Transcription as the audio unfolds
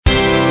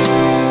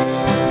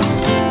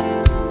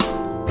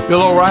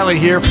Bill O'Reilly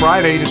here,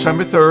 Friday,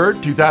 December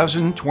 3rd,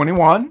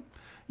 2021.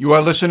 You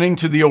are listening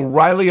to the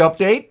O'Reilly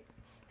Update.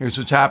 Here's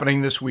what's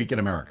happening this week in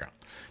America.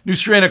 New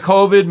strain of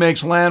COVID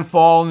makes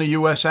landfall in the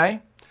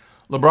USA.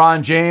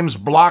 LeBron James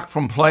blocked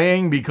from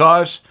playing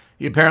because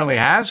he apparently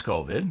has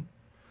COVID.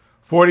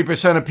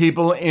 40% of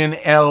people in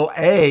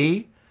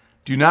LA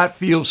do not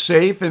feel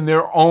safe in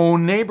their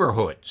own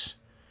neighborhoods.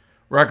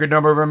 Record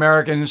number of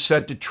Americans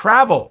set to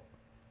travel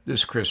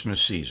this Christmas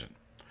season.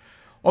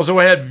 Also,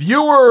 I had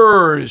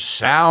viewers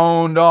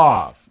sound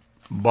off.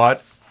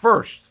 But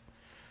first,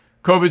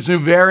 COVID's new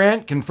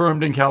variant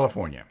confirmed in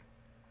California.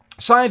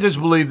 Scientists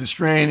believe the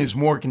strain is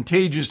more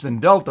contagious than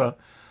Delta,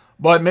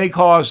 but may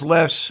cause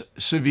less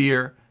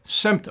severe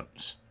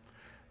symptoms.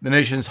 The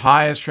nation's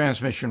highest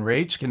transmission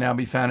rates can now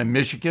be found in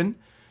Michigan,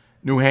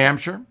 New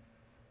Hampshire,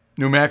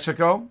 New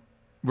Mexico,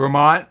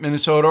 Vermont,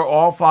 Minnesota.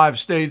 All 5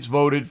 states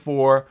voted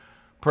for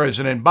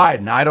President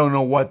Biden. I don't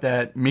know what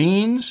that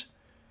means,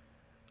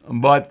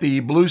 but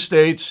the blue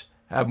states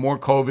have more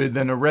COVID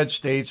than the red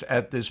states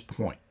at this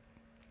point.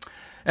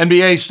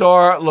 NBA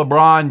star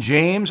LeBron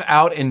James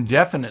out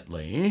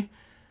indefinitely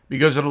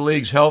because of the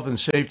league's health and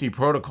safety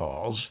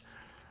protocols.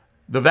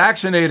 The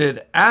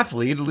vaccinated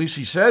athlete, at least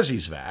he says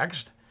he's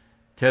vaxxed,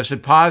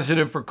 tested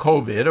positive for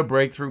COVID, a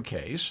breakthrough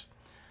case.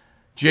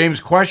 James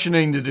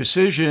questioning the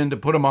decision to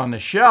put him on the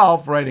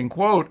shelf, writing,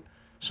 quote,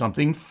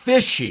 "Something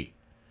fishy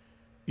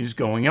is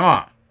going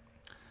on."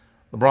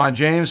 LeBron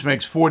James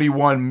makes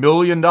 $41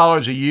 million a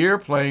year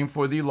playing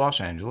for the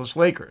Los Angeles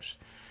Lakers.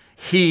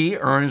 He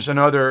earns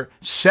another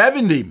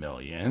 $70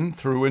 million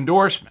through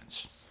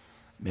endorsements.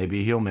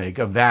 Maybe he'll make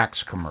a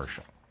Vax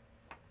commercial.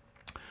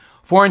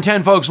 4 in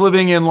 10 folks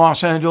living in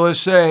Los Angeles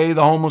say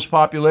the homeless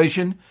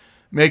population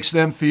makes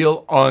them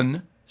feel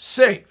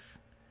unsafe.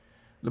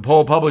 The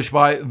poll published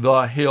by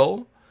The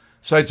Hill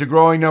cites a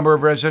growing number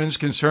of residents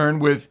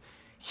concerned with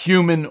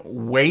human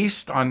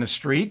waste on the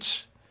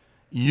streets,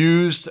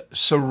 used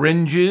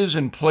syringes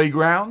in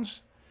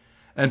playgrounds,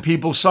 and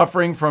people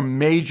suffering from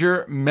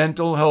major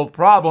mental health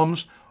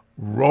problems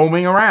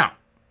roaming around.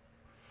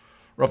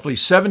 Roughly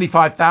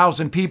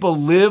 75,000 people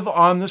live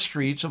on the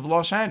streets of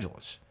Los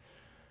Angeles,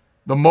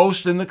 the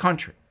most in the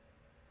country,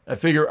 a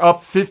figure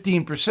up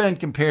 15%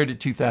 compared to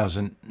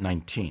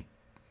 2019.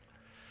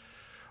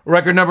 A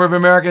record number of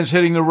Americans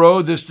hitting the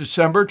road this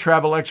December.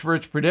 Travel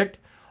experts predict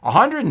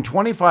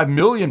 125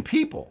 million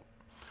people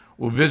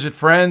will visit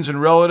friends and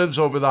relatives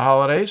over the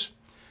holidays.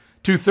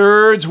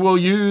 2/3 will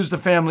use the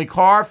family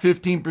car.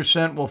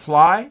 15% will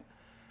fly.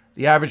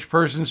 The average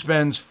person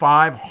spends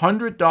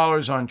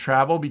 $500 on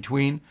travel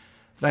between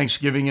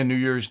Thanksgiving and New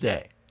Year's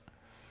Day.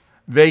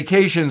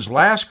 Vacations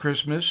last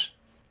Christmas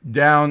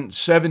down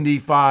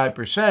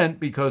 75%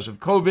 because of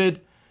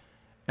COVID.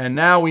 And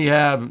now we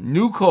have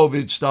new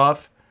COVID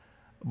stuff,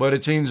 but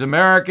it seems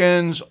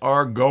Americans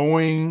are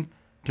going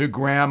to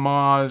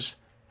grandma's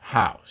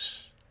house.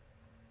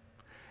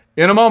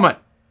 In a moment,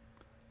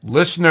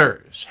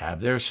 listeners have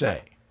their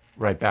say.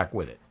 Right back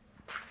with it.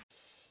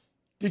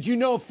 Did you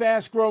know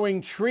Fast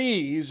Growing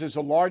Trees is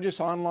the largest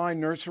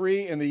online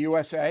nursery in the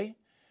USA?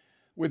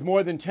 With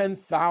more than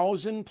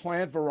 10,000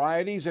 plant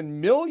varieties and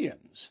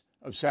millions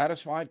of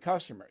satisfied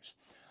customers.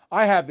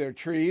 I have their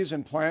trees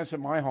and plants at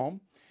my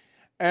home,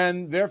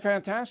 and they're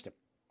fantastic.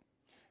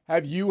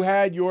 Have you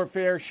had your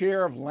fair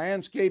share of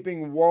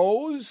landscaping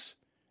woes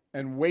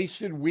and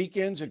wasted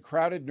weekends at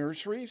crowded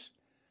nurseries?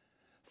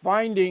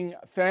 Finding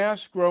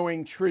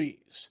fast-growing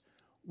trees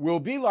will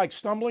be like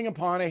stumbling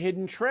upon a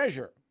hidden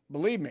treasure,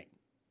 believe me.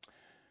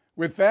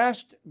 With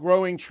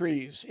fast-growing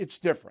trees, it's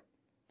different.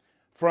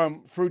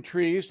 From fruit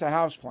trees to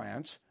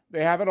houseplants,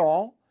 they have it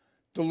all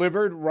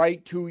delivered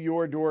right to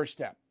your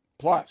doorstep.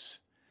 Plus,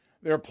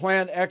 their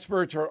plant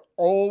experts are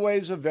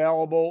always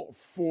available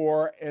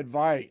for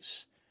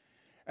advice.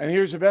 And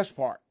here's the best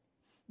part.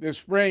 This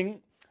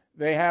spring,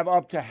 they have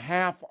up to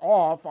half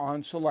off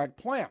on select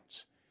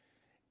plants.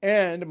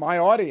 And my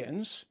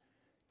audience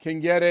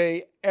can get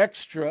an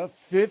extra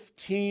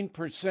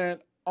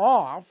 15%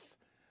 off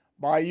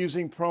by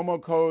using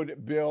promo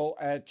code BILL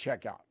at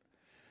checkout.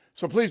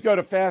 So please go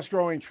to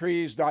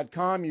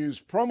fastgrowingtrees.com,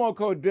 use promo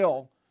code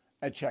BILL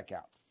at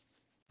checkout.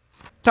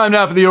 Time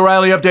now for the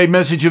O'Reilly Update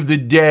message of the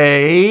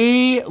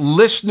day.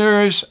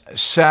 Listeners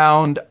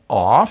sound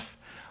off.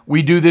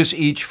 We do this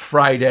each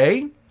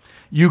Friday.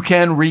 You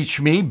can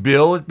reach me,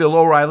 Bill at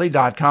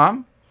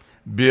BillO'Reilly.com.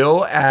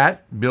 Bill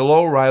at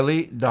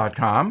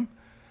BillO'Reilly.com.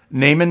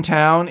 Name and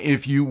town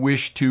if you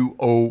wish to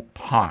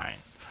opine.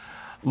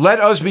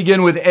 Let us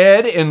begin with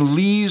Ed in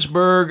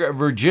Leesburg,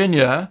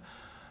 Virginia.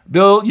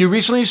 Bill, you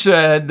recently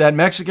said that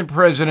Mexican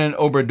President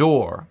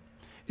Obrador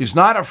is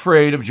not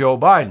afraid of Joe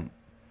Biden,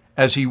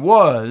 as he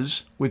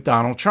was with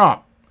Donald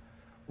Trump,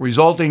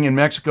 resulting in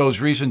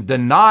Mexico's recent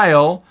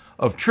denial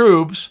of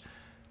troops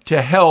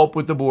to help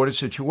with the border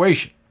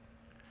situation.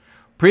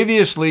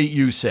 Previously,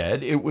 you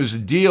said it was a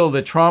deal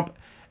that Trump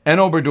and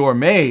Obrador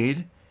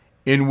made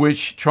in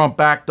which Trump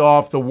backed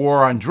off the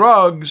war on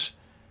drugs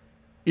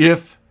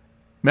if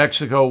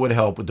Mexico would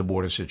help with the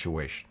border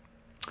situation.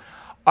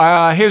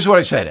 Here's what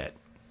I said, Ed.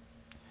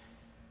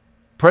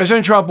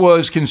 President Trump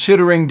was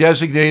considering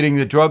designating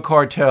the drug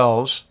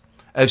cartels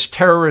as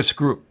terrorist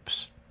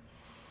groups.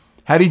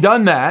 Had he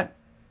done that,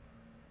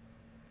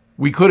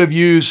 we could have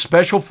used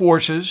special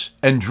forces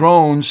and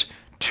drones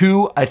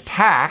to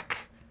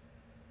attack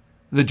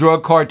the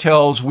drug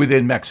cartels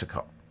within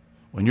Mexico.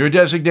 When you're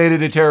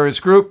designated a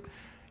terrorist group,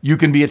 you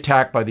can be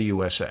attacked by the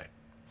USA.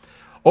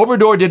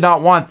 Obrador did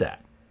not want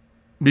that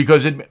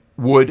because it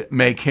would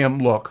make him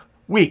look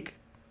weak.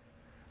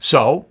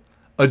 So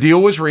a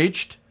deal was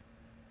reached.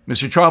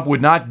 Mr. Trump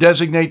would not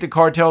designate the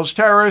cartels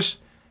terrorists,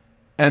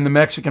 and the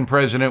Mexican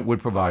president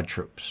would provide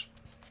troops.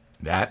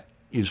 That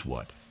is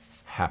what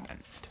happened.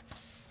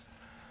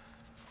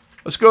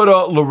 Let's go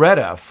to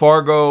Loretta,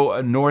 Fargo,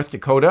 North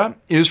Dakota.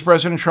 Is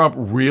President Trump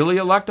really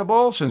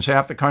electable since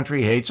half the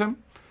country hates him?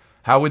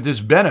 How would this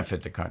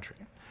benefit the country?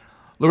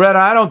 Loretta,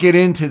 I don't get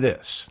into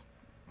this.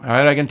 All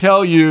right, I can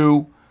tell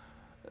you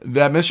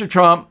that Mr.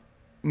 Trump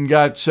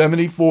got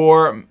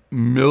 74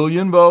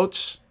 million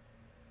votes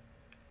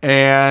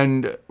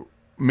and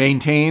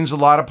maintains a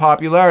lot of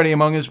popularity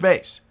among his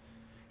base.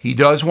 He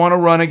does want to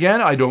run again.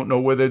 I don't know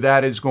whether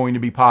that is going to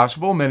be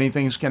possible. Many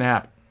things can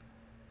happen.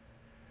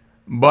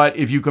 But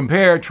if you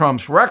compare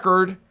Trump's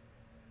record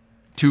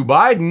to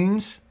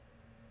Biden's,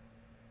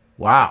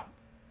 wow.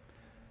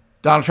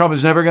 Donald Trump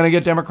is never going to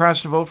get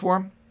Democrats to vote for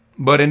him.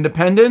 But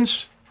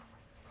independents,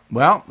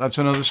 well, that's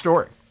another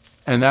story.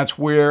 And that's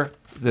where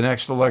the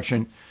next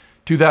election,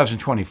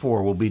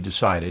 2024, will be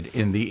decided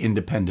in the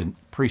independent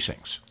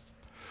precincts.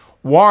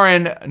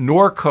 Warren,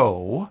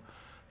 Norco,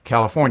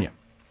 California.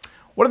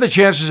 What are the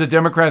chances that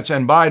Democrats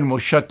and Biden will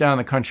shut down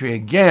the country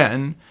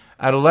again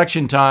at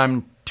election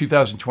time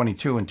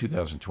 2022 and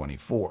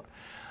 2024?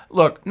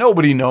 Look,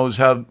 nobody knows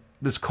how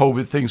this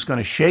COVID thing's going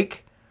to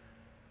shake.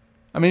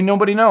 I mean,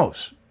 nobody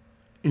knows.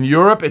 In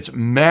Europe, it's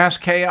mass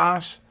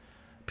chaos.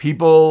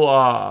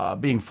 People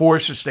being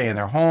forced to stay in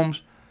their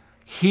homes.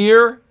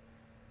 Here,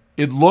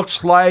 it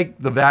looks like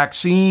the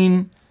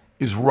vaccine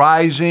is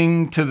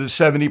rising to the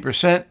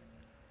 70%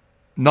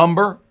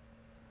 number,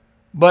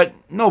 but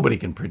nobody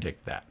can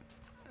predict that.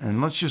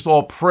 And let's just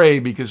all pray,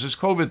 because this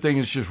COVID thing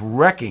is just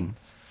wrecking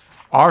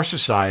our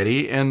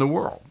society and the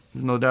world.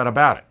 There's no doubt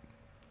about it.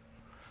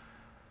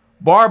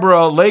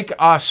 Barbara, Lake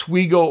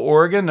Oswego,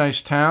 Oregon,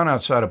 nice town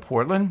outside of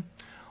Portland.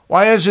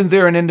 Why isn't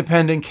there an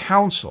independent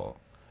counsel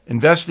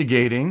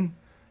investigating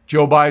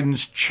Joe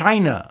Biden's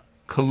China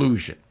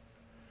collusion?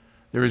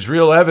 There is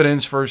real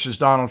evidence versus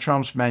Donald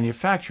Trump's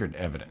manufactured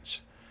evidence.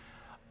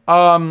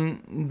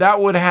 That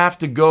would have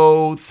to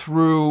go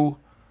through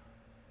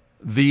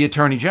the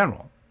Attorney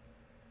General,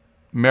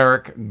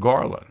 Merrick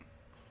Garland.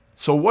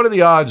 So what are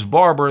the odds,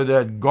 Barbara,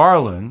 that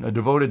Garland, a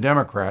devoted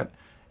Democrat,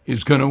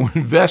 is going to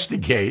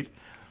investigate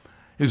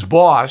his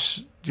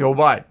boss, Joe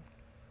Biden?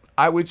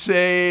 I would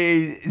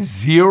say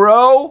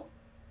 0.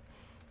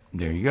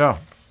 There you go.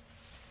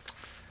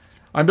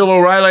 I'm Bill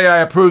O'Reilly. I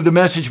approve the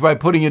message by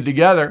putting it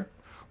together.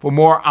 For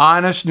more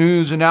honest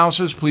news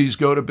analysis, please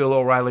go to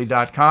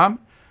BillO'Reilly.com.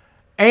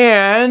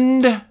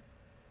 And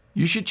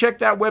you should check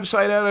that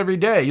website out every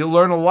day. You'll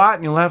learn a lot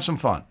and you'll have some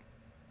fun.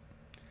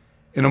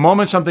 In a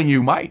moment, something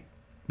you might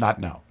not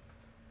know.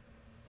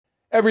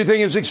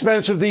 Everything is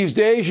expensive these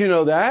days, you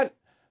know that.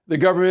 The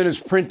government is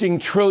printing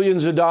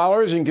trillions of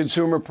dollars and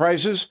consumer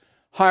prices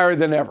higher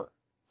than ever.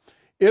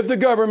 If the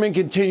government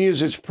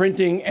continues its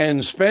printing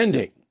and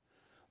spending,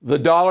 the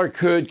dollar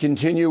could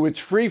continue its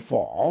free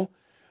fall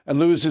and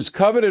lose its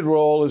coveted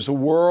role as the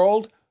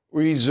world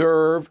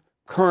reserve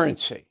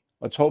currency.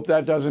 Let's hope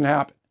that doesn't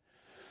happen.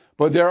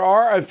 But there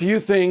are a few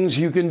things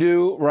you can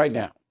do right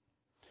now.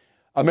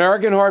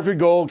 American Hartford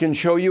Gold can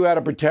show you how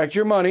to protect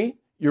your money,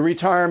 your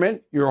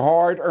retirement, your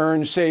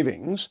hard-earned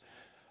savings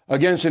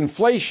against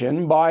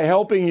inflation by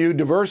helping you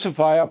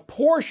diversify a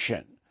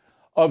portion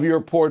of your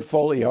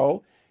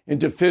portfolio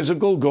into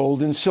physical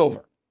gold and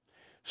silver.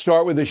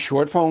 Start with a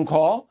short phone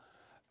call,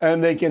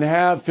 and they can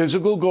have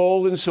physical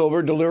gold and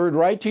silver delivered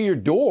right to your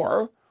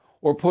door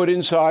or put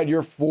inside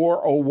your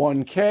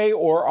 401k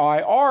or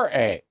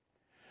IRA.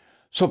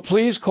 So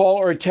please call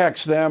or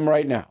text them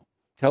right now.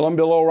 Tell them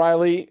Bill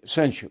O'Reilly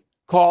sent you.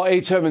 Call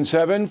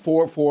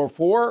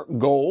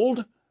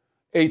 877-444-GOLD,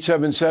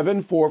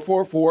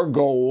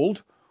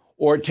 877-444-GOLD,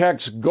 or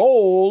text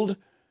GOLD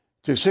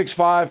to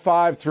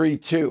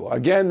 65532.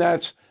 Again,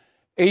 that's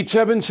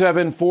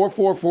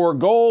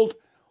 877-444-GOLD,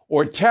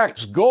 or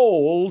text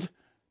GOLD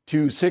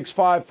to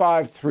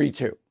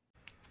 65532.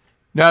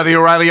 Now, the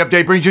O'Reilly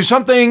Update brings you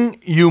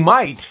something you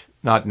might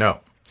not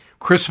know.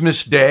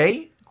 Christmas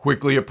Day,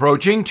 quickly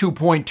approaching.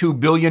 2.2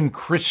 billion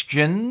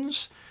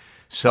Christians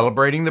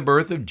celebrating the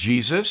birth of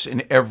Jesus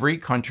in every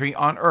country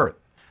on earth.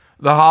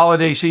 The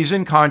holiday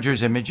season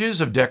conjures images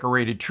of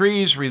decorated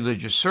trees,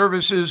 religious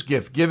services,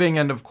 gift giving,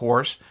 and of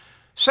course,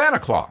 Santa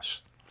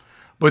Claus.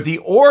 But the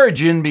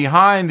origin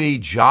behind the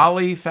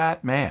jolly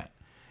fat man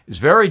is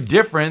very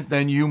different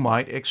than you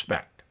might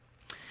expect.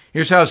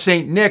 Here's how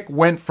St. Nick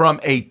went from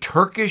a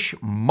Turkish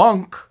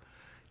monk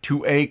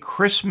to a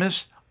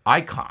Christmas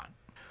icon.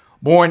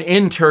 Born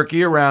in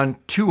Turkey around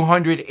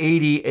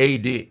 280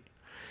 AD,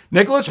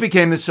 Nicholas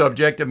became the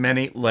subject of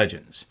many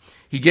legends.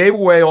 He gave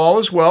away all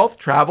his wealth,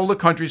 traveled the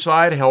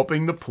countryside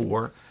helping the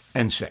poor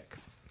and sick.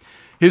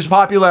 His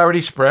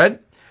popularity spread,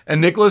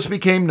 and Nicholas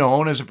became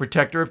known as a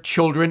protector of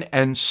children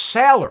and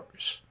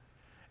sailors.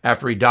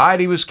 After he died,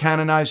 he was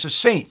canonized a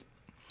saint.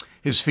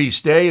 His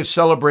feast day is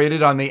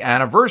celebrated on the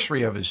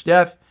anniversary of his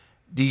death,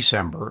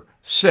 December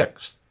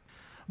 6th.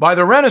 By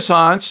the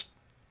Renaissance,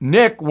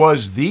 Nick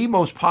was the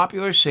most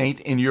popular saint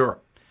in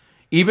Europe.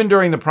 Even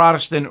during the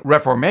Protestant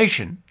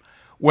Reformation,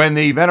 when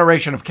the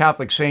veneration of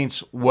Catholic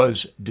saints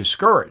was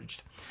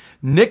discouraged,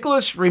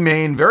 Nicholas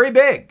remained very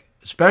big,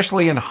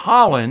 especially in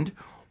Holland,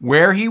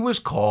 where he was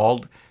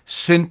called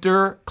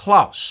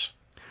Sinterklaas.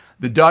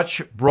 The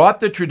Dutch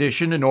brought the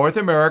tradition to North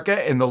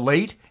America in the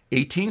late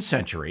 18th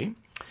century.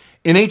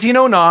 In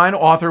 1809,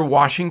 author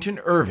Washington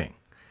Irving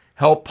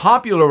helped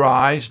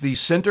popularize the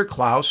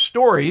Sinterklaas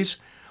stories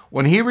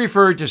when he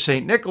referred to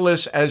St.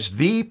 Nicholas as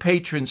the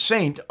patron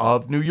saint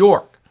of New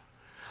York.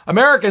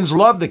 Americans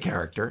loved the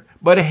character,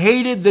 but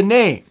hated the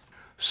name.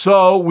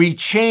 So we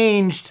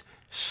changed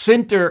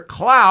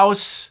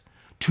Sinterklaas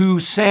to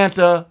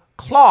Santa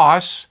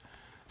Claus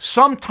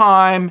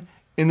sometime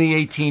in the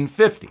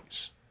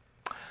 1850s.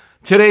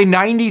 Today,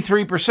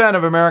 93%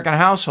 of American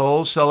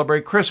households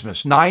celebrate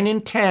Christmas. 9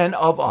 in 10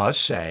 of us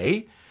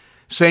say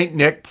St.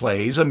 Nick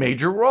plays a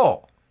major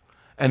role.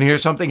 And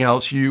here's something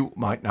else you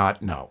might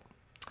not know.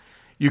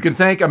 You can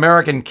thank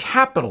American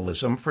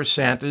capitalism for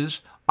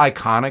Santa's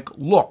iconic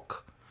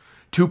look.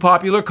 Two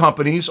popular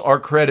companies are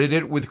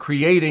credited with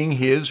creating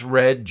his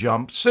red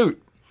jumpsuit.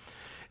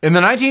 In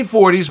the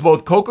 1940s,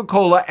 both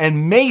Coca-Cola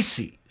and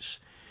Macy's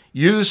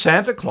used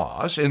Santa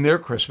Claus in their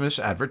Christmas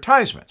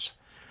advertisements.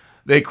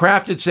 They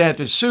crafted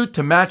Santa's suit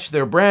to match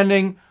their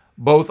branding.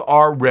 Both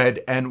are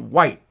red and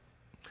white.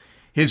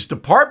 His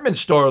department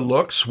store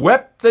look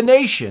swept the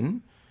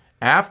nation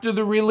after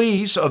the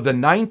release of the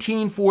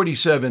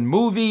 1947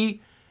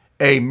 movie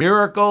A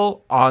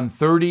Miracle on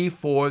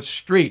 34th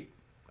Street.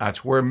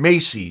 That's where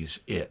Macy's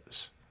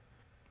is.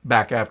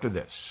 Back after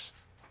this.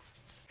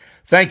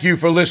 Thank you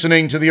for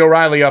listening to the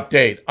O'Reilly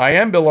Update. I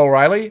am Bill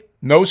O'Reilly.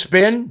 No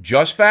spin,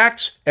 just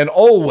facts, and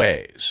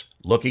always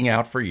looking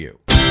out for you.